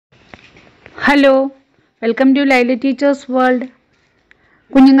Hello, welcome to Laila teachers world.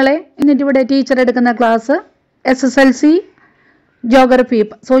 കുഞ്ഞുങ്ങളെ, ഇന്നിട്ടിവിടെ teacher എടുക്കുന്ന class SSLC geography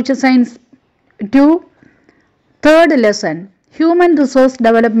social science 2 third lesson human resource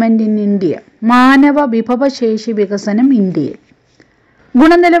development in India, മാനവ വിഭവശേഷി വികസനം ഇന്ത്യയിൽ.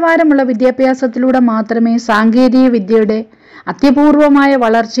 ഗുണനിലവാരമുള്ള വിദ്യാഭ്യാസത്തിലൂടെ മാത്രമേ സാങ്കേതിക വിദ്യയുടെ അത്യപൂർവമായ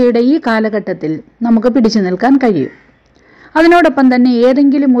വളർച്ചയുടെ ഈ കാലഘട്ടത്തിൽ നമുക്ക് പിടിച്ചു നിൽക്കാൻ കഴിയൂ. അതിനോടൊപ്പം തന്നെ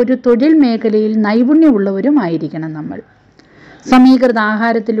ഏതെങ്കിലും ഒരു തൊഴിൽ മേഖലയിൽ നൈപുണ്യമുള്ളവരുമായിരിക്കണം നമ്മൾ. സമീകൃത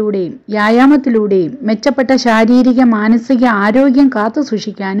ആഹാരത്തിലൂടെയും വ്യായാമത്തിലൂടെയും മെച്ചപ്പെട്ട ശാരീരിക മാനസിക ആരോഗ്യം കാത്തു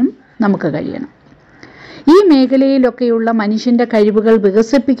സൂക്ഷിക്കാനും നമുക്ക് കഴിയണം. ഈ മേഖലയിലൊക്കെയുള്ള മനുഷ്യൻ്റെ കഴിവുകൾ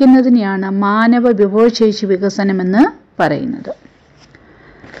വികസിപ്പിക്കുന്നതിനെയാണ് മാനവ വിഭവശേഷി വികസനമെന്ന് പറയുന്നത്.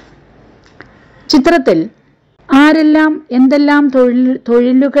 ചിത്രത്തിൽ ആരെല്ലാം എന്തെല്ലാം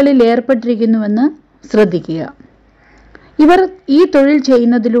തൊഴിലുകളിൽ ഏർപ്പെട്ടിരിക്കുന്നുവെന്ന് ശ്രദ്ധിക്കുക. ഇവർ ഈ തൊഴിൽ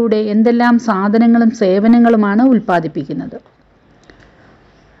ചെയ്യുന്നതിലൂടെ എന്തെല്ലാം സാധനങ്ങളും സേവനങ്ങളുമാണ് ഉൽപ്പാദിപ്പിക്കുന്നത്.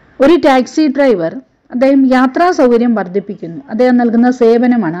 ഒരു ടാക്സി ഡ്രൈവർ, അദ്ദേഹം യാത്രാ സൗകര്യം വർദ്ധിപ്പിക്കുന്നു, അദ്ദേഹം നൽകുന്ന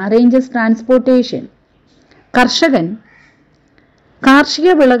സേവനമാണ് അറേഞ്ചസ് ട്രാൻസ്പോർട്ടേഷൻ. കർഷകൻ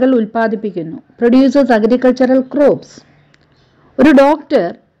കാർഷിക വിളകൾ ഉൽപ്പാദിപ്പിക്കുന്നു, പ്രൊഡ്യൂസേഴ്സ് അഗ്രികൾച്ചറൽ ക്രോപ്സ്. ഒരു doctor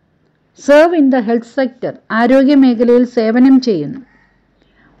serve in the health sector, ആരോഗ്യ മേഖലയിൽ സേവനം ചെയ്യുന്നു.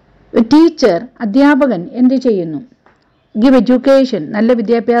 ഒരു ടീച്ചർ, അധ്യാപകൻ എന്ത് ചെയ്യുന്നു? ഗിവ് എഡ്യൂക്കേഷൻ, നല്ല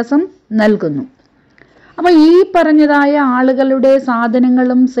വിദ്യാഭ്യാസം നൽകുന്നു. അപ്പോൾ ഈ പറഞ്ഞതായ ആളുകളുടെ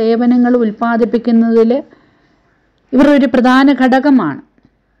സാധനങ്ങളും സേവനങ്ങളും ഉൽപ്പാദിപ്പിക്കുന്നതിൽ ഇവർ ഒരു പ്രധാന ഘടകമാണ്.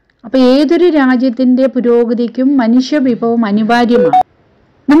 അപ്പോൾ ഏതൊരു രാജ്യത്തിൻ്റെ പുരോഗതിക്കും മനുഷ്യവിഭവം അനിവാര്യമാണ്.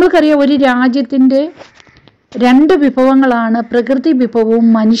 നമ്മൾക്കറിയാം, ഒരു രാജ്യത്തിൻ്റെ 2 വിഭവങ്ങളാണ്, പ്രകൃതി വിഭവവും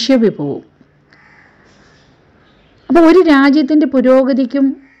മനുഷ്യവിഭവവും. അപ്പോൾ ഒരു രാജ്യത്തിൻ്റെ പുരോഗതിക്കും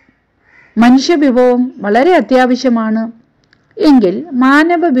മനുഷ്യവിഭവം വളരെ അത്യാവശ്യമാണ്. എങ്കിൽ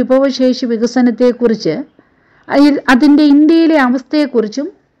മാനവ വിഭവശേഷി വികസനത്തെക്കുറിച്ച്, അതിൻ്റെ ഇന്ത്യയിലെ അവസ്ഥയെക്കുറിച്ചും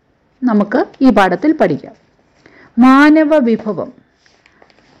നമുക്ക് ഈ പാഠത്തിൽ പഠിക്കാം. മാനവ വിഭവം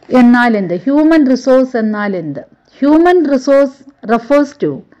എന്നാൽ എന്ത്? ഹ്യൂമൻ റിസോഴ്സ് എന്നാൽ എന്ത്? Human resource refers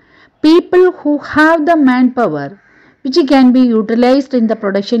to people who have the manpower which can be utilized in the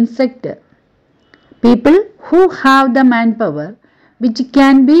production sector. People who have the manpower which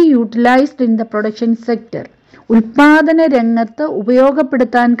can be utilized in the production sector. ഉൽപാദന രംഗത്ത്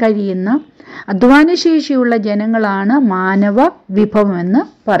ഉപയോഗപ്പെടുത്താൻ കഴിയുന്ന അധ്വാനശേഷിയുള്ള ജനങ്ങളാണ് മാനവ വിഭവം എന്ന്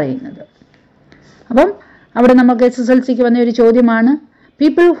പറയുന്നത്. അപ്പം അവിടെ നമുക്ക് SSLCക്ക് വന്ന ഒരു ചോദ്യമാണ്,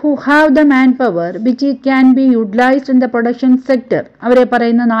 people who have the manpower which can be utilized in the production sector. അവരെ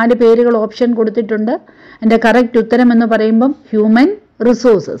പറയുന്ന 4 പേരുകൾ ഓപ്ഷൻ കൊടുത്തിട്ടുണ്ട്. അതിൻ്റെ കറക്റ്റ് ഉത്തരം എന്ന് പറയുമ്പം human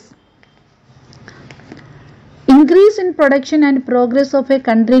resources. Increase in production and progress of a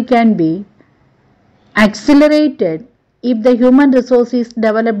country can be accelerated if the human resource is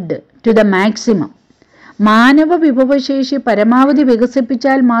developed to the maximum. മാനവ വിഭവശേഷി പരമാവധി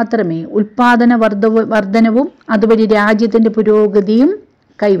വികസിപ്പിച്ചാൽ മാത്രമേ ഉൽപാദന വർധനവും അതുവഴി രാജ്യത്തിൻ്റെ പുരോഗതിയും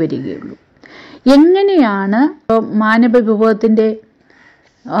കൈവരികയുള്ളൂ. എങ്ങനെയാണ് മാനവ വിഭവത്തിൻ്റെ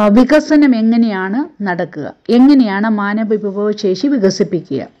വികസനം എങ്ങനെയാണ് നടക്കുക? എങ്ങനെയാണ് മാനവ വിഭവശേഷി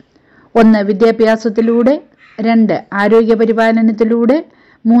വികസിപ്പിക്കുക? 1 വിദ്യാഭ്യാസത്തിലൂടെ, 2 ആരോഗ്യ പരിപാലനത്തിലൂടെ,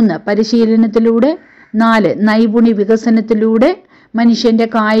 3 പരിശീലനത്തിലൂടെ, 4 നൈപുണ്യ വികസനത്തിലൂടെ മനുഷ്യൻ്റെ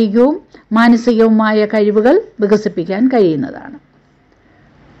കായികവും മാനസികവുമായ കഴിവുകൾ വികസിപ്പിക്കാൻ കഴിയുന്നതാണ്.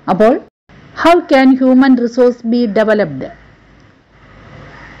 അപ്പോൾ how can human resource be developed?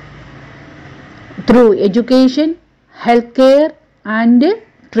 Through education, health care and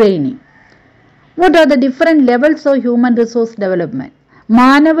training. What are the different levels of human resource development?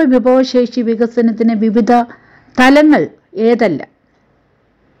 മാനവ വിഭവശേഷി വികസനത്തിന് വിവിധ തലങ്ങൾ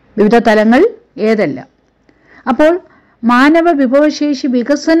ഏതല്ല? അപ്പോൾ മാനവ വിഭവശേഷി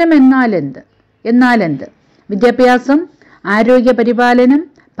വികസനം എന്നാൽ എന്ത്? വിദ്യാഭ്യാസം, ആരോഗ്യ പരിപാലനം,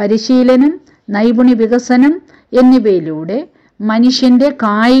 പരിശീലനം, നൈപുണ്യ വികസനം എന്നിവയിലൂടെ മനുഷ്യൻ്റെ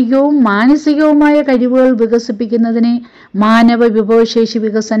കായികവും മാനസികവുമായ കഴിവുകൾ വികസിപ്പിക്കുന്നതിനെ മാനവ വിഭവശേഷി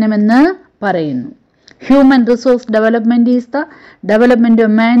വികസനമെന്ന് പറയുന്നു. Human resource development is the development of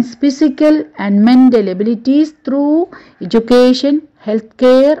man's physical and mental abilities through education,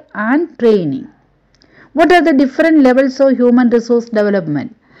 healthcare and training. What are the different levels of human resource development?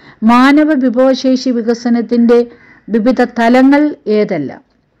 മാനവ വിഭവശേഷി വികസനത്തിൻ്റെ വിവിധ തലങ്ങൾ ഏതെല്ലാം?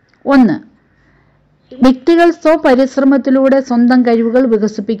 1, വ്യക്തികൾ സ്വപരിശ്രമത്തിലൂടെ സ്വന്തം കഴിവുകൾ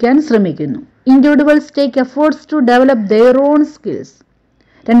വികസിപ്പിക്കാൻ ശ്രമിക്കുന്നു. Individuals take efforts to develop their own skills.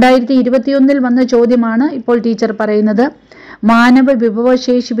 2021 വന്ന ചോദ്യമാണ് ഇപ്പോൾ ടീച്ചർ പറയുന്നത്. മാനവ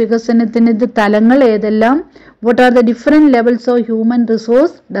വിഭവശേഷി വികസനത്തിൻ്റെ തലങ്ങൾ ഏതെല്ലാം? What are the different levels of human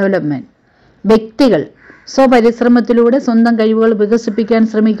resource development? വ്യക്തികൾ സ്വപരിശ്രമത്തിലൂടെ സ്വന്തം കഴിവുകൾ വികസിപ്പിക്കാൻ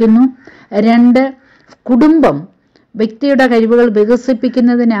ശ്രമിക്കുന്നു. 2. കുടുംബം വ്യക്തിയുടെ കഴിവുകൾ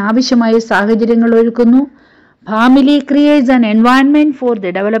വികസിപ്പിക്കുന്നതിന് ആവശ്യമായ സാഹചര്യങ്ങൾ ഒരുക്കുന്നു. Family creates an environment for the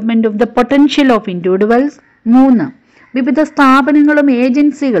development of the potential of individuals. 3. വിവിധ സ്ഥാപനങ്ങളും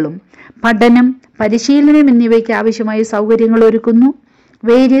ഏജൻസികളും പഠനം, പരിശീലനം എന്നിവയ്ക്ക് ആവശ്യമായ സൗകര്യങ്ങൾ ഒരുക്കുന്നു.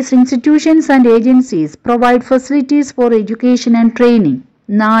 Various institutions and agencies provide facilities for education and training.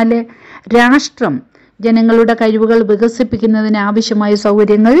 4. രാഷ്ട്രം ജനങ്ങളുടെ കഴിവുകൾ വികസിപ്പിക്കുന്നതിന് ആവശ്യമായ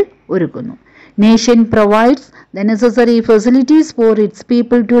സൗകര്യങ്ങൾ ഒരുക്കുന്നു. Nation provides the necessary facilities for it's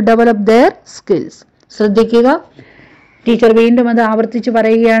people to develop there skills. ശ്രദ്ധിക്കുക, ടീച്ചർ വീണ്ടും അത് ആവർത്തിച്ച്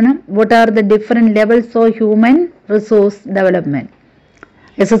പറയുകയാണ്. What are the different levels of human resource development?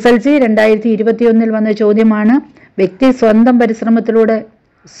 SSLC 2021 വന്ന ചോദ്യമാണ്. വ്യക്തി സ്വന്തം പരിശ്രമത്തിലൂടെ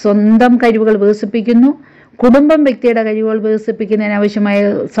സ്വന്തം കഴിവുകൾ വികസിപ്പിക്കുന്നു. കുടുംബം വ്യക്തിയുടെ കഴിവുകൾ വികസിപ്പിക്കുന്നതിന് ആവശ്യമായ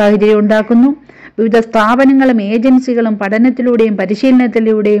സാഹചര്യം ഉണ്ടാക്കുന്നു. വിവിധ സ്ഥാപനങ്ങളും ഏജൻസികളും പഠനത്തിലൂടെയും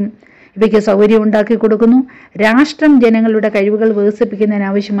പരിശീലനത്തിലൂടെയും ഇവയ്ക്ക് സൗകര്യം ഉണ്ടാക്കി കൊടുക്കുന്നു. രാഷ്ട്രം ജനങ്ങളുടെ കഴിവുകൾ വികസിപ്പിക്കുന്നതിന്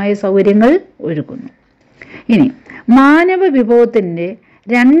ആവശ്യമായ സൗകര്യങ്ങൾ ഒരുക്കുന്നു. ഇനി മാനവ വിഭവത്തിൻ്റെ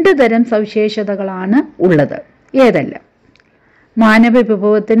 2 തരം സവിശേഷതകളാണ് ഉള്ളത്. ഏതെല്ലാം? മാനവ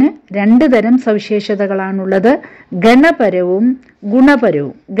വിഭവത്തിന് 2 തരം സവിശേഷതകളാണുള്ളത്. ഗണപരവും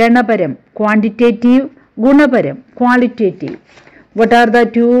ഗുണപരവും. ഗണപരം quantitative, ഗുണപരം qualitative. What are the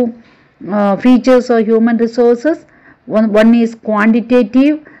 2 features of human resources? One is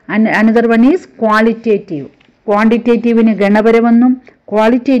quantitative and another one is qualitative. ക്വാണ്ടിറ്റേറ്റീവിന് ഗണപരമെന്നും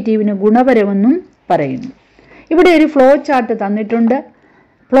ക്വാളിറ്റേറ്റീവിന് ഗുണപരമെന്നും പറയുന്നു. ഇവിടെ ഒരു ഫ്ലോ ചാർട്ട് തന്നിട്ടുണ്ട്.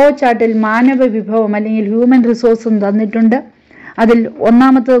 ഫ്ലോ ചാർട്ടിൽ മാനവ വിഭവം അല്ലെങ്കിൽ ഹ്യൂമൻ റിസോഴ്സും തന്നിട്ടുണ്ട്. അതിൽ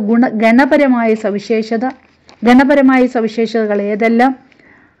ഒന്നാമത്തെ ഗണപരമായ സവിശേഷത. ഗണപരമായ സവിശേഷതകൾ ഏതെല്ലാം?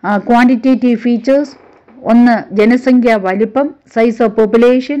 Quantitative features. 1. ജനസംഖ്യ വലിപ്പം, size of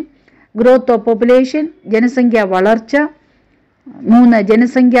population, growth of population, ജനസംഖ്യ വളർച്ച. 3.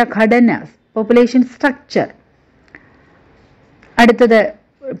 ജനസംഖ്യ ഘടന, പോപ്പുലേഷൻ സ്ട്രക്ചർ. അടുത്തത്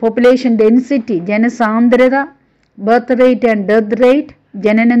പോപ്പുലേഷൻ ഡെൻസിറ്റി, ജനസാന്ദ്രത, birth rate and death rate,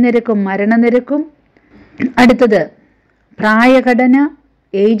 ജനന നിരക്കും മരണനിരക്കും. അടുത്തത് പ്രായഘടന,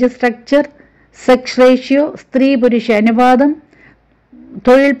 ഏജ് സ്ട്രക്ചർ, സെക്സ് റേഷ്യോ, സ്ത്രീ പുരുഷ അനുപാതം,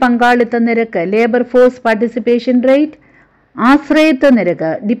 തൊഴിൽ പങ്കാളിത്ത നിരക്ക്, ലേബർ ഫോഴ്സ് പാർട്ടിസിപ്പേഷൻ റേറ്റ്, ആശ്രയത്വ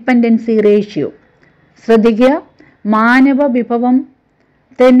നിരക്ക്, ഡിപ്പെൻഡൻസി റേഷ്യോ. ശ്രദ്ധിക്കുക, മാനവ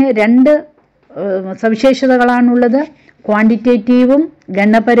വിഭവത്തിന് 2 സവിശേഷതകളാണുള്ളത്. ക്വാണ്ടിറ്റേറ്റീവും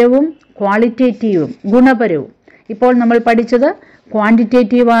ഗണപരവും, ക്വാളിറ്റേറ്റീവും ഗുണപരവും. ഇപ്പോൾ നമ്മൾ പഠിച്ചത്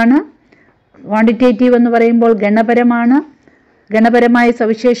ക്വാണ്ടിറ്റേറ്റീവാണ്. ക്വാണ്ടിറ്റേറ്റീവ് എന്ന് പറയുമ്പോൾ ഗണപരമാണ്. ഗണപരമായ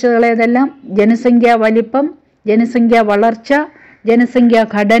സവിശേഷതകൾ ഏതെല്ലാം? ജനസംഖ്യ വലിപ്പം, ജനസംഖ്യ വളർച്ച, ജനസംഖ്യ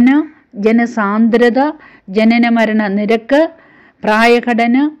ഘടന, ജനസാന്ദ്രത, ജനന മരണ നിരക്ക്,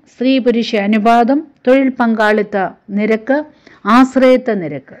 പ്രായഘടന, സ്ത്രീ പുരുഷ അനുപാതം, തൊഴിൽ പങ്കാളിത്ത നിരക്ക്, ആശ്രയത്വ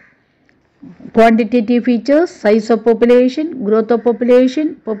നിരക്ക്. Quantitative features: size of population, growth of population,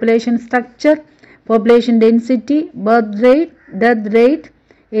 population structure, population density, birth rate, death rate,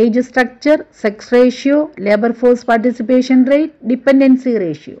 age structure, sex ratio, labor force participation rate, dependency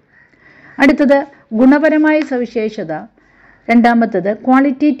ratio. അടുത്തത് ഗുണപരമായ സവിശേഷത. രണ്ടാമത്തത്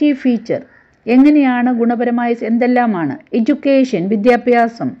ക്വാളിറ്റേറ്റീവ് ഫീച്ചർ. എങ്ങനെയാണ് ഗുണപരമായ എന്തെല്ലാമാണ്? എഡ്യൂക്കേഷൻ,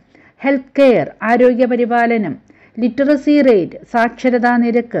 വിദ്യാഭ്യാസം, ഹെൽത്ത് കെയർ, ആരോഗ്യപരിപാലനം, ലിറ്ററസി റേറ്റ്, സാക്ഷരതാ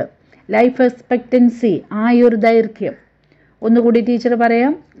നിരക്ക്, ലൈഫ് എക്സ്പെക്റ്റൻസി, ആയുർദൈർഘ്യം. ഒന്നുകൂടി ടീച്ചർ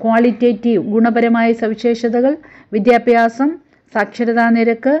പറയാം. ക്വാളിറ്റേറ്റീവ് ഗുണപരമായ സവിശേഷതകൾ: വിദ്യാഭ്യാസം, സാക്ഷരതാ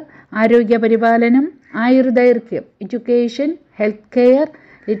നിരക്ക്, ആരോഗ്യപരിപാലനം, ആയുർദൈർഘ്യം, education, health care,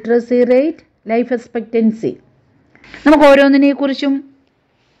 literacy rate, life expectancy. നമുക്ക് ഓരോന്നിനെക്കുറിച്ചും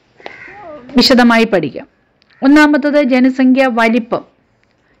വിശദമായി പഠിക്കാം. ഒന്നാമത്തത് ജനസംഖ്യ വലിപ്പം.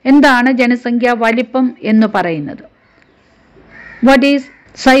 എന്താണ് ജനസംഖ്യ വലിപ്പം എന്ന് പറയുന്നത്? What is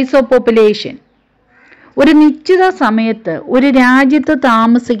size of population? ഒരു നിശ്ചിത സമയത്ത് ഒരു രാജ്യത്ത്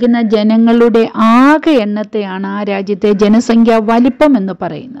താമസിക്കുന്ന ജനങ്ങളുടെ ആകെ എണ്ണത്തെയാണ് ആ രാജ്യത്തെ ജനസംഖ്യ വലിപ്പം എന്ന്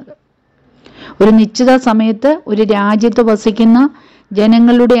പറയുന്നത്. ഒരു നിശ്ചിത സമയത്ത് ഒരു രാജ്യത്ത് വസിക്കുന്ന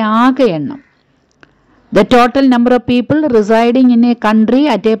ജനങ്ങളുടെ ആകെ എണ്ണം. The total number of people residing in a country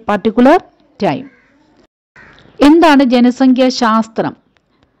at a particular time. എന്താണ് ജനസംഖ്യാ ശാസ്ത്രം?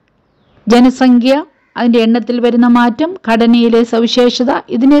 ജനസംഖ്യ, അതിൻ്റെ എണ്ണത്തിൽ വരുന്ന മാറ്റം, ഘടനയിലെ സവിശേഷത,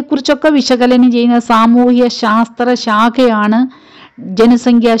 ഇതിനെക്കുറിച്ചൊക്കെ വിശകലനം ചെയ്യുന്ന സാമൂഹിക ശാസ്ത്ര ശാഖയാണ്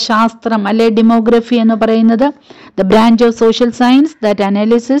ജനസംഖ്യാ ശാസ്ത്രം അല്ലെ ഡെമോഗ്രഫി എന്ന് പറയുന്നത്. The branch of social science that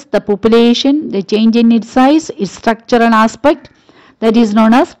analyzes the population, the change in its size, its structural aspect, that is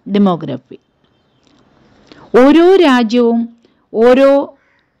known as demography. ഓരോ രാജ്യവും ഓരോ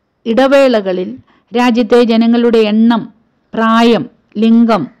ഇടവേളകളിൽ രാജ്യത്തെ ജനങ്ങളുടെ എണ്ണം, പ്രായം,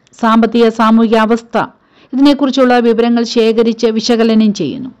 ലിംഗം, സാമ്പത്തിക സാമൂഹിക അവസ്ഥ ഇതിനെക്കുറിച്ചുള്ള വിവരങ്ങൾ ശേഖരിച്ച് വിശകലനം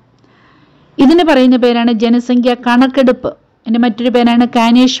ചെയ്യുന്നു. ഇതിന് പറയുന്ന പേരാണ് ജനസംഖ്യ കണക്കെടുപ്പ്. എൻ്റെ മറ്റൊരു പേരാണ്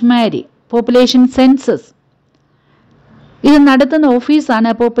കാനേഷ്മാരി, പോപ്പുലേഷൻ സെൻസസ്. ഇത് നടത്തുന്ന ഓഫീസാണ്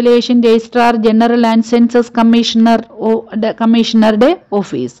population registrar general and census കമ്മീഷണറുടെ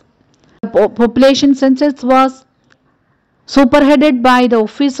office. Population census was superheaded by the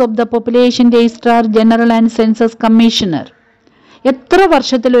office of the population registrar general and census commissioner. എത്ര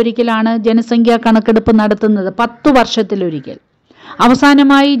വർഷത്തിലൊരിക്കലാണ് ജനസംഖ്യാ കണക്കെടുപ്പ് നടത്തുന്നത്? 10 വർഷത്തിലൊരിക്കൽ.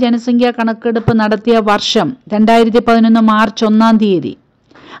 അവസാനമായി ജനസംഖ്യാ കണക്കെടുപ്പ് നടത്തിയ വർഷം 2011 മാർച്ച് 1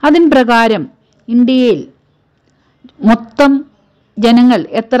 അതിൻ പ്രകാരം ഇന്ത്യയിൽ മൊത്തം ജനങ്ങൾ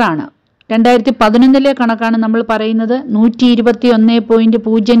എത്രയാണ്? 2011 കണക്കാണ് നമ്മൾ പറയുന്നത്.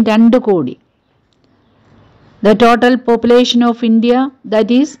 121.02 കോടി. The total population of India, that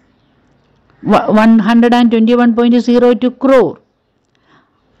is 121.02 crore.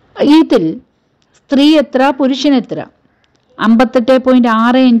 ഇതിൽ സ്ത്രീ എത്ര, പുരുഷൻ എത്ര?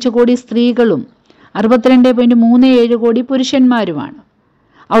 58.65 കോടി സ്ത്രീകളും 62.37 കോടി പുരുഷന്മാരുമാണ്.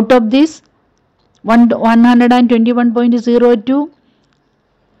 Out of this 121.02,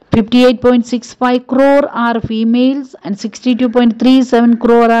 58.65 crore are females and 62.37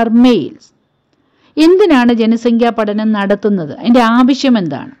 crore are males. എന്തിനാണ് ജനസംഖ്യാ പഠനം നടത്തുന്നത്? അതിൻ്റെ ആവശ്യം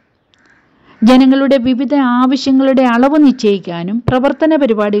എന്താണ്? ജനങ്ങളുടെ വിവിധ ആവശ്യങ്ങളുടെ അളവ് നിശ്ചയിക്കാനും പ്രവർത്തന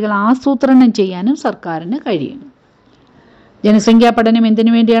പരിപാടികൾ ആസൂത്രണം ചെയ്യാനും സർക്കാരിന് കഴിയുന്നു. ജനസംഖ്യാ പഠനം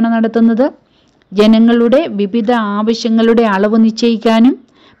എന്തിനു വേണ്ടിയാണ് നടത്തുന്നത്? ജനങ്ങളുടെ വിവിധ ആവശ്യങ്ങളുടെ അളവ് നിശ്ചയിക്കാനും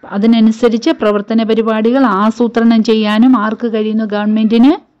അതിനനുസരിച്ച് പ്രവർത്തന പരിപാടികൾ ആസൂത്രണം ചെയ്യാനും ആർക്ക് കഴിയുന്നു?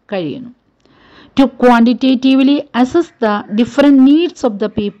 ഗവൺമെൻറ്റിന് കഴിയുന്നു. To quantitatively assess the different needs of the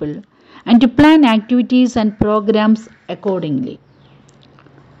people and to plan activities and programs accordingly.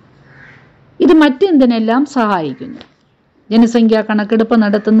 ഇത് മറ്റെന്തിനെല്ലാം സഹായിക്കുന്നു? ജനസംഖ്യാ കണക്കെടുപ്പ്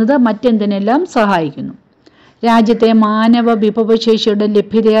നടത്തുന്നത് മറ്റെന്തിനെല്ലാം സഹായിക്കുന്നു? രാജ്യത്തെ മാനവ വിഭവശേഷിയുടെ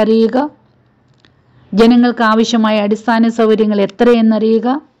ലഭ്യത അറിയുക, ജനങ്ങൾക്ക് ആവശ്യമായ അടിസ്ഥാന സൗകര്യങ്ങൾ എത്രയെന്നറിയുക,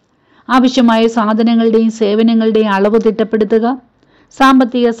 ആവശ്യമായ സാധനങ്ങളുടെയും സേവനങ്ങളുടെയും അളവ് തിട്ടപ്പെടുത്തുക,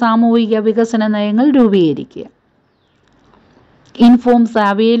 സാമ്പത്തിക സാമൂഹിക വികസന നയങ്ങൾ രൂപീകരിക്കുക. Informs the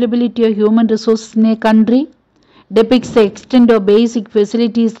availability of human resources in a country, depicts the extent of basic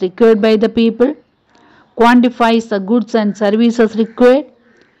facilities required by the people, quantifies the goods and services required,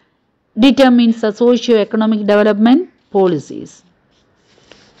 determines the socio-economic development policies.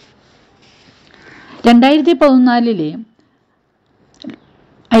 2014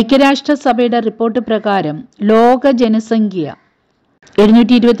 ഐക്യരാഷ്ട്രസഭയുടെ റിപ്പോർട്ട് പ്രകാരം ലോക ജനസംഖ്യ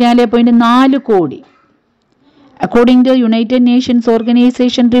 724.4 കോടി. According to the United Nations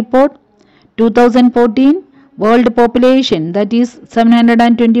Organization report 2014, world population, that is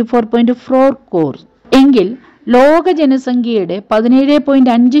 724.4 crore. എങ്കിൽ ലോക ജനസംഖ്യയുടെ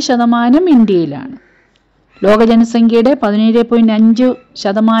 17.5% ഇന്ത്യയിലാണ്. ലോക ജനസംഖ്യയുടെ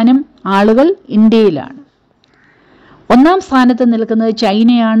 17.5% ആളുകൾ ഇന്ത്യയിലാണ്. ഒന്നാം സ്ഥാനത്ത് നിൽക്കുന്നത്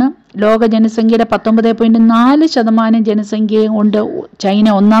ചൈനയാണ്. ലോക ജനസംഖ്യയുടെ 19.4% ജനസംഖ്യ കൊണ്ട് ചൈന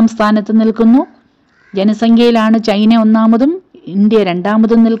ഒന്നാം സ്ഥാനത്ത് നിൽക്കുന്നു. ജനസംഖ്യയിലാണ് ചൈന ഒന്നാമതും ഇന്ത്യ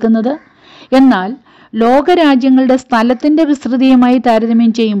രണ്ടാമതും നിൽക്കുന്നത്. എന്നാൽ ലോകരാജ്യങ്ങളുടെ സ്ഥലത്തിൻ്റെ വിസ്തൃതിയുമായി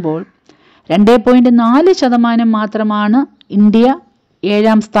താരതമ്യം ചെയ്യുമ്പോൾ 2.4% മാത്രമാണ് ഇന്ത്യ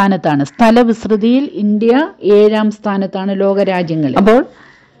 7ാം സ്ഥാനത്താണ്. സ്ഥലവിസ്തൃതിയിൽ ഇന്ത്യ 7ാം സ്ഥാനത്താണ് ലോകരാജ്യങ്ങൾ. അപ്പോൾ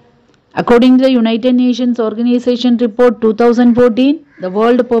according to the United Nations Organization report 2014, the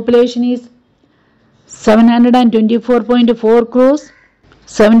world population is 724.4 crores.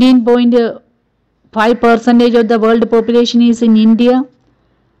 17.5% of the world population is in India.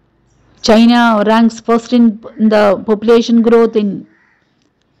 China ranks first in the population growth in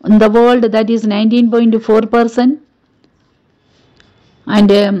the world, that is 19.4%. And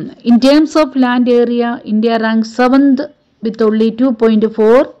in terms of land area, India ranks 7th with only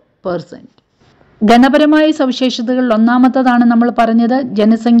 2.4%. ഗണപരമായ സവിശേഷതകൾ ഒന്നാമത്തതാണ് നമ്മൾ പറഞ്ഞത്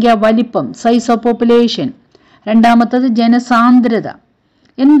ജനസംഖ്യ വലിപ്പം, size of population. രണ്ടാമത്തത് ജനസാന്ദ്രത.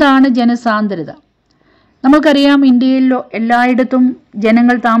 എന്താണ് ജനസാന്ദ്രത? നമുക്കറിയാം ഇന്ത്യയിൽ എല്ലായിടത്തും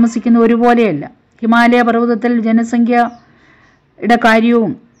ജനങ്ങൾ താമസിക്കുന്ന ഒരുപോലെയല്ല. ഹിമാലയ പർവ്വതത്തിൽ ജനസംഖ്യയുടെ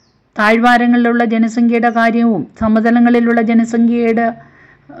കാര്യവും താഴ്വാരങ്ങളിലുള്ള ജനസംഖ്യയുടെ കാര്യവും സമതലങ്ങളിലുള്ള ജനസംഖ്യയുടെ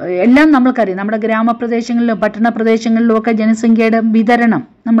എല്ലാം നമ്മൾക്കറിയാം. നമ്മുടെ ഗ്രാമപ്രദേശങ്ങളിലും പട്ടണ പ്രദേശങ്ങളിലും ഒക്കെ ജനസംഖ്യയുടെ വിതരണം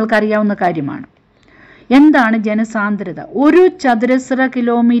നമ്മൾക്കറിയാവുന്ന കാര്യമാണ്. എന്താണ് ജനസാന്ദ്രത? ഒരു ചതുരശ്ര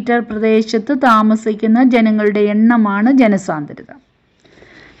കിലോമീറ്റർ പ്രദേശത്ത് താമസിക്കുന്ന ജനങ്ങളുടെ എണ്ണമാണ് ജനസാന്ദ്രത.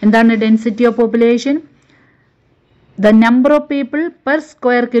 എന്താണ് density of population? The number of people per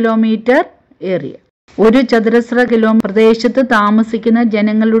square kilometre area. ഒരു ചതുരശ്ര കിലോമീറ്റർ പ്രദേശത്ത് താമസിക്കുന്ന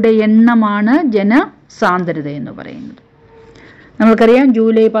ജനങ്ങളുടെ എണ്ണമാണ് ജനസാന്ദ്രത എന്ന് പറയുന്നത്. നമ്മൾക്കറിയാം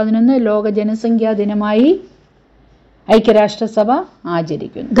ജൂലൈ 11 ലോക ജനസംഖ്യാ ദിനമായി ഐക്യരാഷ്ട്രസഭ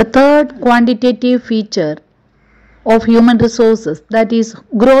ആചരിക്കുന്നു. The third quantitative feature of human resources, that is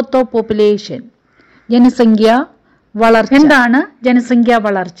growth of population. ജനസംഖ്യ വളർച്ച. എന്താണ് ജനസംഖ്യാ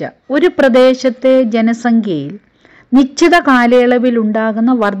വളർച്ച? ഒരു പ്രദേശത്തെ ജനസംഖ്യയിൽ നിശ്ചിത കാലയളവിൽ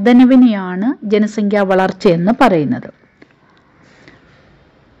ഉണ്ടാകുന്ന വർധനവിനെയാണ് ജനസംഖ്യാ വളർച്ച എന്ന് പറയുന്നത്.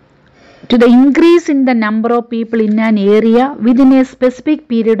 To the increase in the number of people in an area within a specific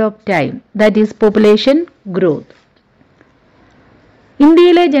period of time, that is population growth.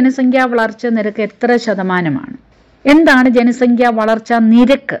 ഇന്ത്യയിലെ ജനസംഖ്യാ വളർച്ച നിരക്ക് എത്ര ശതമാനമാണ്? എന്താണ് ജനസംഖ്യാ വളർച്ചാ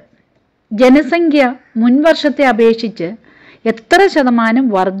നിരക്ക്? ജനസംഖ്യ മുൻവർഷത്തെ അപേക്ഷിച്ച് എത്ര ശതമാനം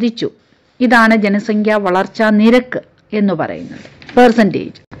വർദ്ധിച്ചു? ഇതാണ് ജനസംഖ്യാ വളർച്ചാ നിരക്ക് എന്ന് പറയുന്നത്.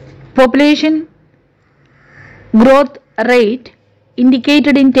 Percentage. Population growth rate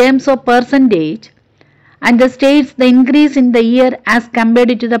indicated in terms of percentage and the states the increase in the year as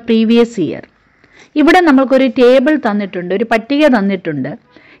compared to the previous year. ഇവിടെ നമ്മൾക്കൊരു ടേബിൾ തന്നിട്ടുണ്ട്, ഒരു പട്ടിക തന്നിട്ടുണ്ട്.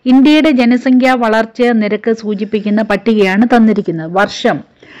 ഇന്ത്യയുടെ ജനസംഖ്യാ വളർച്ച നിരക്ക് സൂചിപ്പിക്കുന്ന പട്ടികയാണ് തന്നിരിക്കുന്നത്. വർഷം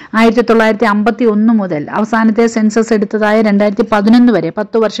 1951 മുതൽ അവസാനത്തെ സെൻസസ് എടുത്തതായ 2011 വരെ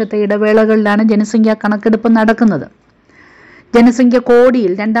 10 വർഷത്തെ ഇടവേളകളിലാണ് ജനസംഖ്യാ കണക്കെടുപ്പ് നടക്കുന്നത്. ജനസംഖ്യ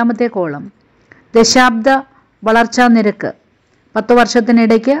കോടിയിൽ രണ്ടാമത്തെ കോളം ദശാബ്ദ വളർച്ചാ നിരക്ക് 10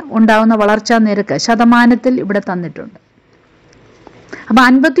 വർഷത്തിനിടയ്ക്ക് ഉണ്ടാകുന്ന വളർച്ചാ നിരക്ക് ശതമാനത്തിൽ ഇവിടെ തന്നിട്ടുണ്ട്. അപ്പോൾ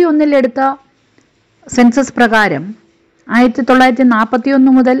 51 എടുത്ത സെൻസസ് പ്രകാരം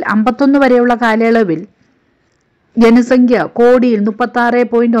 1941 മുതൽ 51 വരെയുള്ള കാലയളവിൽ ജനസംഖ്യ കോടിയിൽ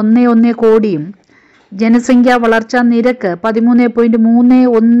 36.11 കോടിയും ജനസംഖ്യാ വളർച്ചാ നിരക്ക്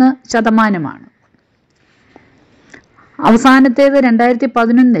 13.31% അവസാനത്തേത്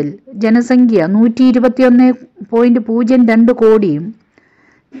 2011 ജനസംഖ്യ 121.02 കോടിയും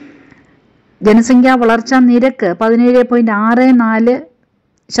ജനസംഖ്യാ വളർച്ചാ നിരക്ക്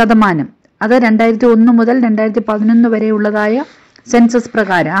 17.64%. അത് 2001 മുതൽ 2011 വരെയുള്ളതായ സെൻസസ്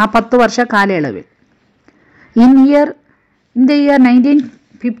പ്രകാരം ആ 10 വർഷ കാലയളവിൽ. In the year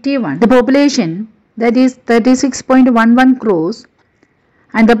 1951, the population, that is 36.11 crores,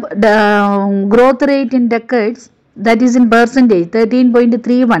 and the growth rate in decades, that is in percentage,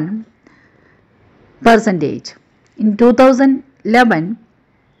 13.31%. In 2011,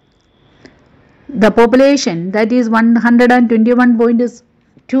 the population, that is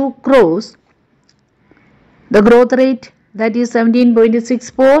 121.2 crores, the growth rate, that is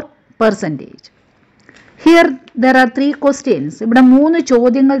 17.64%. Here there are 3 questions. ഇവിടെ 3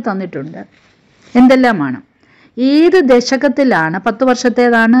 ചോദ്യങ്ങൾ തന്നിട്ടുണ്ട്. എന്തെല്ലാമാണ്? ഏത് ദശകത്തിലാണ്, 10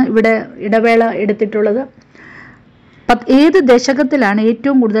 വർഷത്തേതാണ് ഇവിടെ ഇടവേള എടുത്തിട്ടുള്ളത്, ഏത് ദശകത്തിലാണ്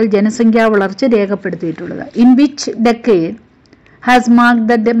ഏറ്റവും കൂടുതൽ ജനസംഖ്യാ വളർച്ച രേഖപ്പെടുത്തിയിട്ടുള്ളത്? In which decade has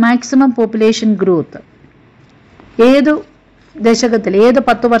marked the maximum population growth? ഏതു ദശകത്തിൽ, ഏത്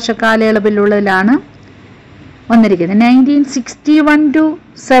 10 വർഷ കാലയളവിലുള്ളതിലാണ് വന്നിരിക്കുന്നത്? 1961 to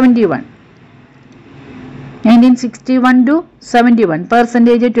 71. 1961 to 71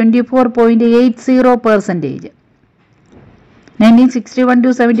 percentage 24.80%. 1961 to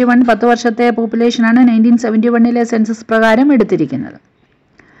 71 10 വർഷത്തെ പോപ്പുലേഷനാണ് 1971 സെൻസസ് പ്രകാരം എടുത്തിരിക്കുന്നത്.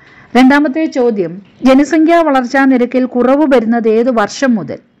 രണ്ടാമത്തെ ചോദ്യം, ജനസംഖ്യാ വളർച്ചാ നിരക്കിൽ കുറവ് വരുന്നത് ഏത് വർഷം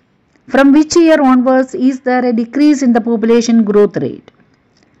മുതൽ? From which year onwards is there A decrease in the population growth rate?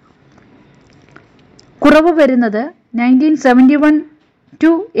 കുറവ് വരുന്നത് 1971 to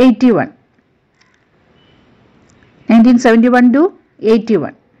 81. 1971 to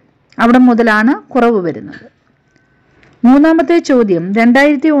 81 അവിടെ മുതലാണ് കുറവ് വരുന്നത്. മൂന്നാമത്തെ ചോദ്യം,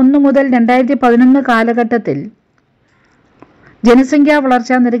 2001 മുതൽ 2011 കാലഘട്ടത്തിൽ ജനസംഖ്യാ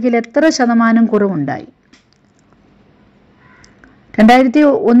വളർച്ചാ നിരക്കിൽ എത്ര ശതമാനം കുറവുണ്ടായി?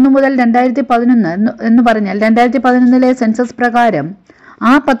 2001 മുതൽ 2011 എന്ന് പറഞ്ഞാൽ 2011 സെൻസസ് പ്രകാരം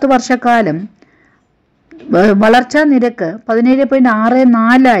ആ 10 വർഷക്കാലം വളർച്ചാ നിരക്ക്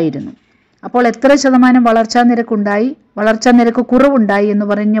 17.64 ആയിരുന്നു. അപ്പോൾ എത്ര ശതമാനം വളർച്ചാ നിരക്കുണ്ടായി? വളർച്ചാ നിരക്ക് കുറവുണ്ടായി എന്ന്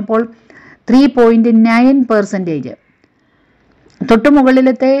പറഞ്ഞപ്പോൾ 3.9%.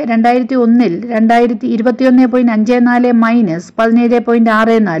 തൊട്ടുമുകളിലത്തെ 2001 21.54 മൈനസ്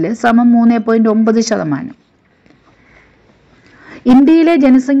 17.64 സമം 3.9%. ഇന്ത്യയിലെ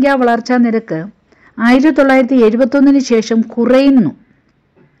ജനസംഖ്യാ വളർച്ചാ നിരക്ക് 1971 ശേഷം കുറയുന്നു.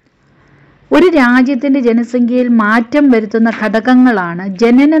 ഒരു രാജ്യത്തിൻ്റെ ജനസംഖ്യയിൽ മാറ്റം വരുത്തുന്ന ഘടകങ്ങളാണ്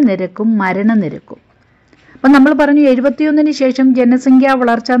ജനന നിരക്കും മരണനിരക്കും. അപ്പം നമ്മൾ പറഞ്ഞു 71 ശേഷം ജനസംഖ്യാ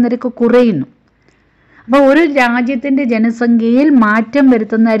വളർച്ചാ നിരക്ക് കുറയുന്നു. അപ്പോൾ ഒരു രാജ്യത്തിൻ്റെ ജനസംഖ്യയിൽ മാറ്റം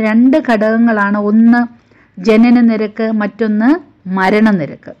വരുത്തുന്ന 2 ഘടകങ്ങളാണ്, ഒന്ന് ജനന നിരക്ക്, മറ്റൊന്ന്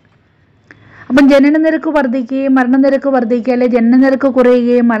മരണനിരക്ക്. അപ്പം ജനന നിരക്ക് വർദ്ധിക്കുകയും മരണനിരക്ക് വർദ്ധിക്കുക, അല്ലെങ്കിൽ ജനന നിരക്ക്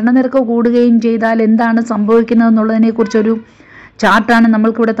കുറയുകയും മരണനിരക്ക് കൂടുകയും ചെയ്താൽ എന്താണ് സംഭവിക്കുന്നത് എന്നുള്ളതിനെക്കുറിച്ചൊരു ചാർട്ടാണ്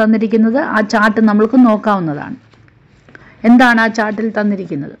നമ്മൾക്കിവിടെ തന്നിരിക്കുന്നത്. ആ ചാർട്ട് നമ്മൾക്ക് നോക്കാവുന്നതാണ്. എന്താണ് ആ ചാർട്ടിൽ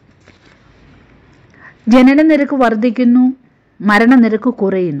തന്നിരിക്കുന്നത്? ജനനനിരക്ക് വർദ്ധിക്കുന്നു, മരണനിരക്ക്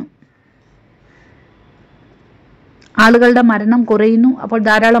കുറയുന്നു. ആളുകളുടെ മരണം കുറയുന്നു. അപ്പോൾ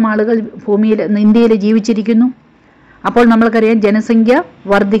ധാരാളം ആളുകൾ ഭൂമിയിൽ ഇന്ത്യയിൽ ജീവിച്ചിരിക്കുന്നു. അപ്പോൾ നമ്മൾക്കറിയാം ജനസംഖ്യ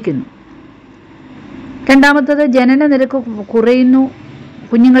വർദ്ധിക്കുന്നു. രണ്ടാമത്തത് ജനനനിരക്ക് കുറയുന്നു,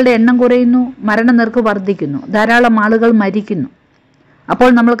 കുഞ്ഞുങ്ങളുടെ എണ്ണം കുറയുന്നു, മരണനിരക്ക് വർദ്ധിക്കുന്നു, ധാരാളം ആളുകൾ മരിക്കുന്നു. അപ്പോൾ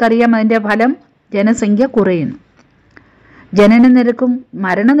നമ്മൾക്കറിയാം അതിൻ്റെ ഫലം ജനസംഖ്യ കുറയുന്നു. ജനനനിരക്കും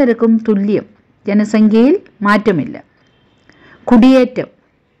മരണനിരക്കും തുല്യം, ജനസംഖ്യയിൽ മാറ്റമില്ല. കുടിയേറ്റം,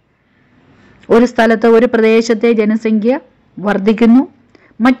 ഒരു സ്ഥലത്ത് ഒരു പ്രദേശത്തെ ജനസംഖ്യ വർദ്ധിക്കുന്നു,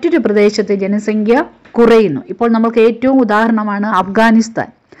 മറ്റൊരു പ്രദേശത്തെ ജനസംഖ്യ കുറയുന്നു. ഇപ്പോൾ നമുക്ക് ഏറ്റവും ഉദാഹരണമാണ് അഫ്ഗാനിസ്ഥാൻ.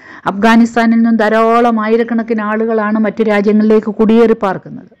 അഫ്ഗാനിസ്ഥാനിൽ നിന്നും ധാരാളം ആയിരക്കണക്കിന് ആളുകളാണ് മറ്റു രാജ്യങ്ങളിലേക്ക് കുടിയേറി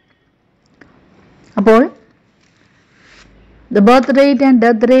പാർക്കുന്നത്. അപ്പോൾ the birth rate and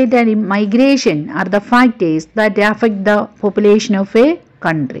death rate and migration are the factors that affect the population of a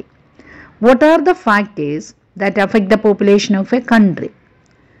country. What are the factors that affect the population of a country?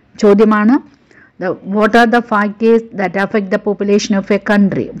 ചോദ്യമാണ്, what are the factors that affect the population of a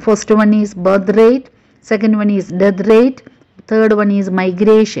country? First one is birth rate, second one is death rate, third one is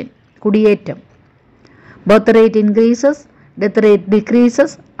migration, കുടിയേറ്റം. Birth rate increases, death rate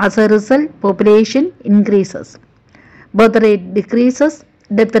decreases, as a result population increases. Birth rate decreases,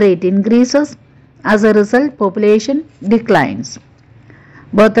 death rate increases, as a result population declines.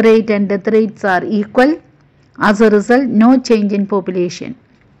 Birth rate and death rates are equal, as a result no change in population.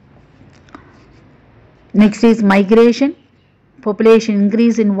 Next is migration. Population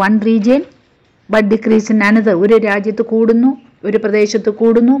increase in one region but decrease in another. ഒരു രാജ്യത്ത് കൂടുന്നു, ഒരു പ്രദേശത്ത്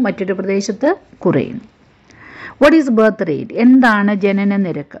കൂടുന്നു, മറ്റൊരു പ്രദേശത്ത് കുറയുന്നു. What is birth rate? എന്താണ് ജനന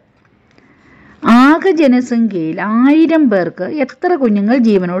നിരക്ക്? ആകെ ജനസംഖ്യയിൽ 1000 പേർക്ക് എത്ര കുഞ്ഞുങ്ങൾ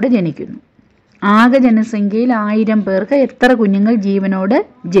ജീവനോടെ ജനിക്കുന്നു? ആകെ ജനസംഖ്യയിൽ 1000 പേർക്ക് എത്ര കുഞ്ഞുങ്ങൾ ജീവനോടെ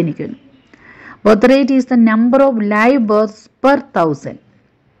ജനിക്കുന്നു? Birth rate is the number of live birth per 1000.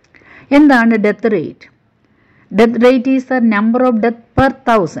 എന്താണ് death rate? Death rate is the number of death per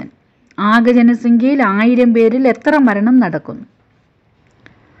 1000. ആകെ ജനസംഖ്യയിൽ 1000 പേരിൽ എത്ര മരണം നടക്കുന്നു?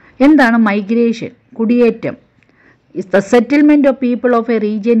 എന്താണ് മൈഗ്രേഷൻ? കുടിയേറ്റം is the settlement of people of a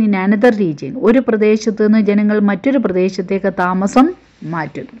region in another region. ഒരു പ്രദേശത്ത് നിന്ന് ജനങ്ങൾ മറ്റൊരു പ്രദേശത്തേക്ക് താമസം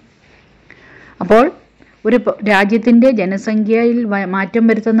മാറ്റുന്നു. അപ്പോൾ ഒരു രാജ്യത്തിൻ്റെ ജനസംഖ്യയിൽ മാറ്റം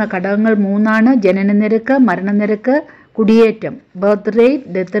വരുത്തുന്ന ഘടകങ്ങൾ 3 ജനനനിരക്ക്, മരണനിരക്ക്, കുടിയേറ്റം. Birth rate,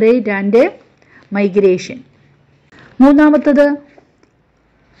 death rate and migration. മൂന്നാമത്തത്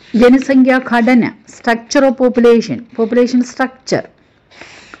ജനസംഖ്യാ ഘടന, structure of population, population structure.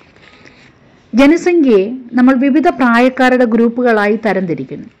 ജനസംഖ്യയെ നമ്മൾ വിവിധ പ്രായക്കാരുടെ ഗ്രൂപ്പുകളായി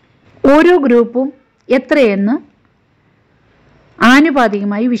തരംതിരിക്കുന്നു. ഓരോ ഗ്രൂപ്പും എത്രയെന്ന്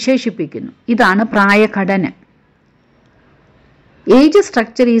ആനുപാതികമായി വിശേഷിപ്പിക്കുന്നു. ഇതാണ് പ്രായഘടന. Age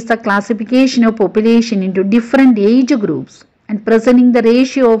structure is the classification of population in to different age groups and presenting the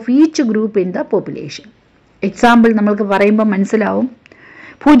ratio of each group in the population. Example നമ്മൾക്ക് പറയുമ്പോൾ മനസ്സിലാവും.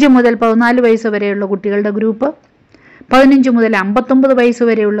 0 മുതൽ 14 വയസ്സ് വരെയുള്ള കുട്ടികളുടെ ഗ്രൂപ്പ്, 15 മുതൽ 59 വയസ്സ്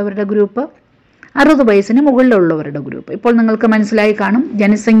വരെയുള്ളവരുടെ ഗ്രൂപ്പ്, 60 വയസ്സിന് മുകളിലുള്ളവരുടെ ഗ്രൂപ്പ്. ഇപ്പോൾ നിങ്ങൾക്ക് മനസ്സിലായി കാണും.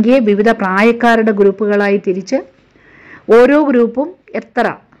 ജനസംഖ്യയെ വിവിധ പ്രായക്കാരുടെ ഗ്രൂപ്പുകളായി തിരിച്ച് ഓരോ ഗ്രൂപ്പും എത്ര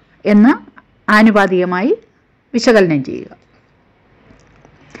എന്ന് ആനുപാതികമായി വിശകലനം ചെയ്യുക.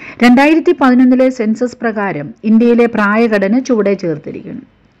 2011 സെൻസസ് പ്രകാരം ഇന്ത്യയിലെ പ്രായഘടന ചുവടെ ചേർത്തിരിക്കുന്നു.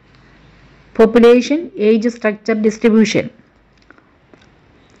 Population, age structure, distribution.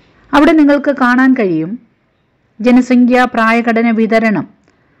 അവിടെ നിങ്ങൾക്ക് കാണാൻ കഴിയും ജനസംഖ്യ പ്രായഘടന വിതരണം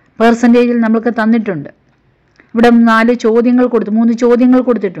പെർസെൻറ്റേജിൽ നമുക്ക് തന്നിട്ടുണ്ട്. ഇവിടെ 3 ചോദ്യങ്ങൾ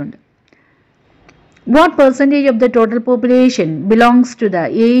കൊടുത്തിട്ടുണ്ട്. What percentage of the total population belongs to the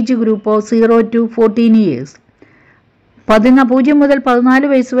age group of 0 to 14 years? 0 മുതൽ 14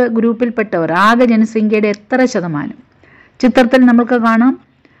 വയസ്സ് ഗ്രൂപ്പിൽപ്പെട്ടവർ ആകെ ജനസംഖ്യയുടെ എത്ര ശതമാനം? ചിത്രത്തിൽ നമുക്ക് കാണാം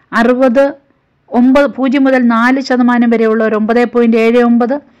 0 മുതൽ 4% വരെയുള്ളവർ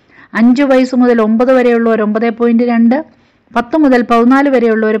 9.79, 5 വയസ്സ് മുതൽ 9 വരെയുള്ളവർ 9.2, 10 മുതൽ 14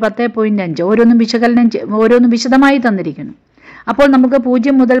 വരെയുള്ളവർ 10.5. ഓരോന്നും വിശദമായി തന്നിരിക്കുന്നു. അപ്പോൾ നമുക്ക്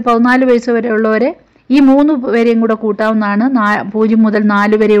 0 മുതൽ 14 വയസ്സ് വരെയുള്ളവരെ ഈ 3 പേരെയും കൂടെ കൂട്ടാവുന്നതാണ്. 0 മുതൽ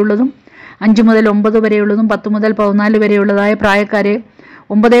 4 വരെയുള്ളതും 5 മുതൽ 9 വരെയുള്ളതും 10 മുതൽ 14 വരെയുള്ളതായ പ്രായക്കാരെ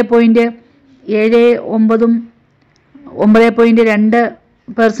 9.79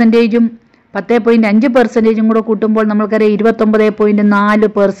 9.2% 10.5% കൂടെ കൂട്ടുമ്പോൾ നമ്മൾക്കറിയാം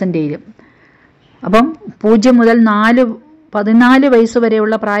 29.4%. അപ്പം 0 മുതൽ 14 വയസ്സ്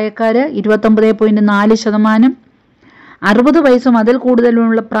വരെയുള്ള പ്രായക്കാർ 29.4%, 60 വയസ്സും അതിൽ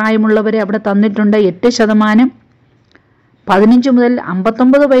കൂടുതലുള്ള പ്രായമുള്ളവരെ അവിടെ തന്നിട്ടുണ്ട് 8%, 15 മുതൽ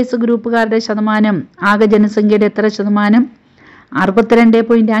 59 വയസ്സ് ഗ്രൂപ്പുകാരുടെ ശതമാനം ആകെ ജനസംഖ്യയുടെ എത്ര ശതമാനം?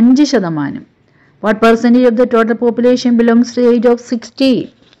 62.5%. What percentage of the total population belongs to the age of 60?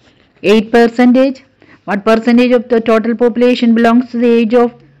 8%. What percentage of the total population belongs to the age of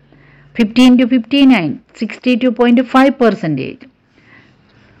 15 to 59? 62.5%.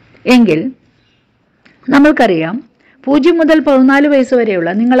 എങ്കിൽ നമ്മൾക്കറിയാം 0 മുതൽ 14 വയസ്സ് വരെയുള്ള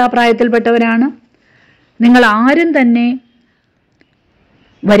നിങ്ങൾ ആ പ്രായത്തിൽപ്പെട്ടവരാണ്. നിങ്ങൾ ആരും തന്നെ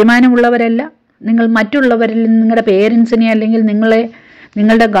വരുമാനമുള്ളവരല്ല. നിങ്ങൾ മറ്റുള്ളവരിൽ നിങ്ങളുടെ പേരൻസിനെ അല്ലെങ്കിൽ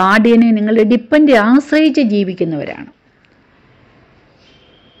നിങ്ങളുടെ ഗാർഡിയനെ നിങ്ങളുടെ ഡിപ്പെൻഡ് ആശ്രയിച്ച് ജീവിക്കുന്നവരാണ്.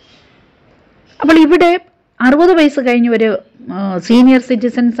 അപ്പോൾ ഇവിടെ 60 വയസ്സ് കഴിഞ്ഞവർ സീനിയർ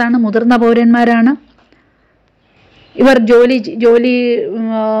സിറ്റിസൺസ് ആണ്, മുതിർന്ന പൗരന്മാരാണ്. ഇവർ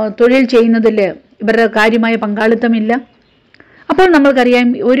തൊഴിൽ ചെയ്യുന്നതിൽ ഇവരുടെ കാര്യമായ പങ്കാളിത്തമില്ല. അപ്പോൾ നമ്മൾക്കറിയാം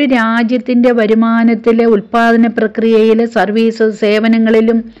ഒരു രാജ്യത്തിൻ്റെ വരുമാനത്തിലെ ഉൽപ്പാദന പ്രക്രിയയിൽ സർവീസ്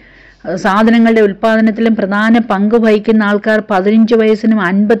സേവനങ്ങളിലും സാധനങ്ങളുടെ ഉൽപ്പാദനത്തിലും പ്രധാന പങ്ക് വഹിക്കുന്ന ആൾക്കാർ 15 വയസ്സിനും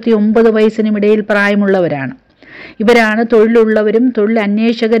 59 വയസ്സിനും ഇടയിൽ പ്രായമുള്ളവരാണ്. ഇവരാണ് തൊഴിലുള്ളവരും തൊഴിൽ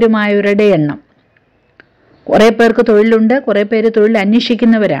അന്വേഷകരുമായവരുടെ എണ്ണം. കുറേ പേർക്ക് തൊഴിലുണ്ട്, കുറേ പേര് തൊഴിൽ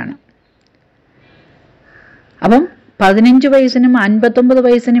അന്വേഷിക്കുന്നവരാണ്. അപ്പം 15 വയസ്സിനും 59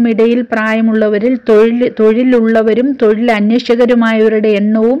 വയസ്സിനും ഇടയിൽ പ്രായമുള്ളവരിൽ തൊഴിലുള്ളവരും തൊഴിൽ അന്വേഷകരുമായവരുടെ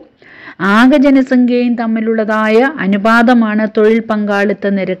എണ്ണവും ആകെ ജനസംഖ്യയും തമ്മിലുള്ളതായ അനുപാതമാണ് തൊഴിൽ പങ്കാളിത്ത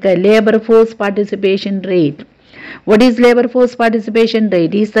നിരക്ക്, labour force participation rate. What is labor force participation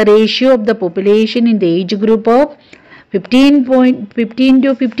rate? Is the ratio of the population in the age group of 15 to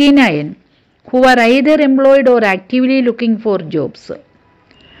 59 who are either employed or actively looking for jobs.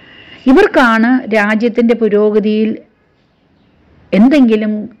 ഇവർക്കാണ് രാജ്യത്തിൻ്റെ പുരോഗതിയിൽ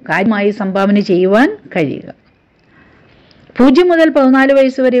എന്തെങ്കിലും കാര്യമായി സംഭാവന ചെയ്യുവാൻ കഴിയുക. 0 മുതൽ 14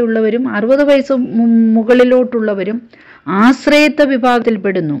 വയസ്സ് വരെയുള്ളവരും 60 വയസ്സ് മുകളിലോട്ടുള്ളവരും ആശ്രയത്വ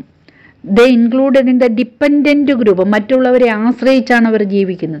വിഭാഗത്തിൽപ്പെടുന്നു. ദേ included in the dependent group. മറ്റുള്ളവരെ ആശ്രയിച്ചാണ് അവർ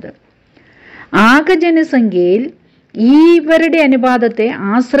ജീവിക്കുന്നത്. ആകെ ജനസംഖ്യയിൽ ഇവരുടെ അനുപാതത്തെ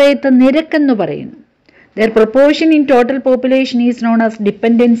ആശ്രയത്വ നിരക്കെന്ന് പറയുന്നു. There proportion in total population is known as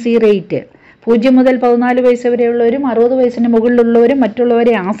dependency rate. 0 മുതൽ 14 വയസ്സ് വരെയുള്ളവരും 60 വയസ്സിന് മുകളിലുള്ളവരും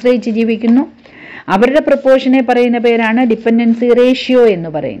മറ്റുള്ളവരെ ആശ്രയിച്ച് ജീവിക്കുന്നു. അവരുടെ പ്രൊപ്പോർഷനെ പറയുന്ന പേരാണ് ഡിപ്പെൻഡൻസി റേഷ്യോ എന്ന്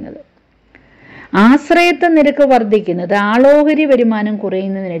പറയുന്നത്. ആശ്രയത്വ നിരക്ക് വർദ്ധിക്കുന്നത് ആളോഹരി വരുമാനം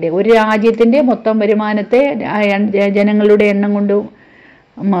കുറയുന്നതിനിടെ ഒരു രാജ്യത്തിൻ്റെ മൊത്തം വരുമാനത്തെ ജനങ്ങളുടെ എണ്ണം കൊണ്ട്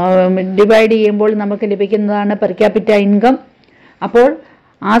ഡിവൈഡ് ചെയ്യുമ്പോൾ നമുക്ക് ലഭിക്കുന്നതാണ് പെർ ക്യാപിറ്റ ഇൻകം. അപ്പോൾ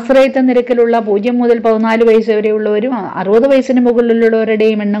ആശ്രയത്വ നിരക്കിലുള്ള 0 മുതൽ 14 വയസ്സ് വരെയുള്ളവരും 60 വയസ്സിന്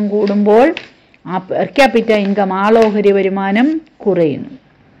മുകളിലുള്ളവരുടെയും എണ്ണം കൂടുമ്പോൾ ആ പെർ ക്യാപിറ്റ ഇൻകം ആളോഹരി വരുമാനം കുറയുന്നു.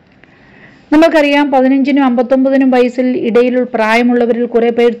 നമുക്കറിയാം 15നും 59നും വയസ്സിൽ ഇടയിൽ പ്രായമുള്ളവരിൽ കുറേ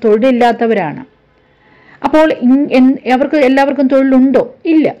പേർ തൊഴിലില്ലാത്തവരാണ്. അപ്പോൾ അവർക്ക് എല്ലാവർക്കും തൊഴിലുണ്ടോ?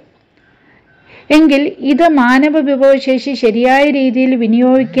 ഇല്ല. എങ്കിൽ ഇത് മാനവ വിഭവശേഷി ശരിയായ രീതിയിൽ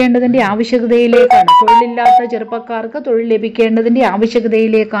വിനിയോഗിക്കേണ്ടതിൻ്റെ ആവശ്യകതയിലേക്കാണ്, തൊഴിലില്ലാത്ത ചെറുപ്പക്കാർക്ക് തൊഴിൽ ലഭിക്കേണ്ടതിൻ്റെ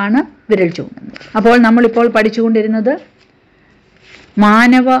ആവശ്യകതയിലേക്കാണ് വിരൽ ചൂണ്ടുന്നത്. അപ്പോൾ നമ്മളിപ്പോൾ പഠിച്ചുകൊണ്ടിരുന്നത്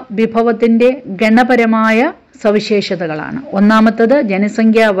മാനവ വിഭവത്തിൻ്റെ ഗണപരമായ സവിശേഷതകളാണ്. ഒന്നാമത്തത്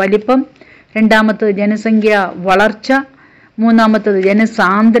ജനസംഖ്യ വലിപ്പം, രണ്ടാമത്തത് ജനസംഖ്യ വളർച്ച, മൂന്നാമത്തത്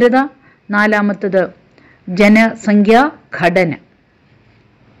ജനസാന്ദ്രത, നാലാമത്തത് ജനസംഖ്യാ ഘടന.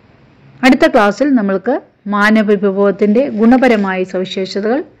 അടുത്ത ക്ലാസ്സിൽ നമ്മൾക്ക് മാനവ വിഭവത്തിൻ്റെ ഗുണപരമായ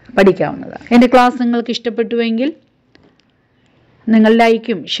സവിശേഷതകൾ പഠിക്കാവുന്നതാണ്. എൻ്റെ ക്ലാസ് നിങ്ങൾക്ക് ഇഷ്ടപ്പെട്ടുവെങ്കിൽ നിങ്ങൾ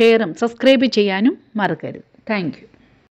ലൈക്കും ഷെയറും സബ്സ്ക്രൈബ് ചെയ്യാനും മറക്കരുത്. Thank you.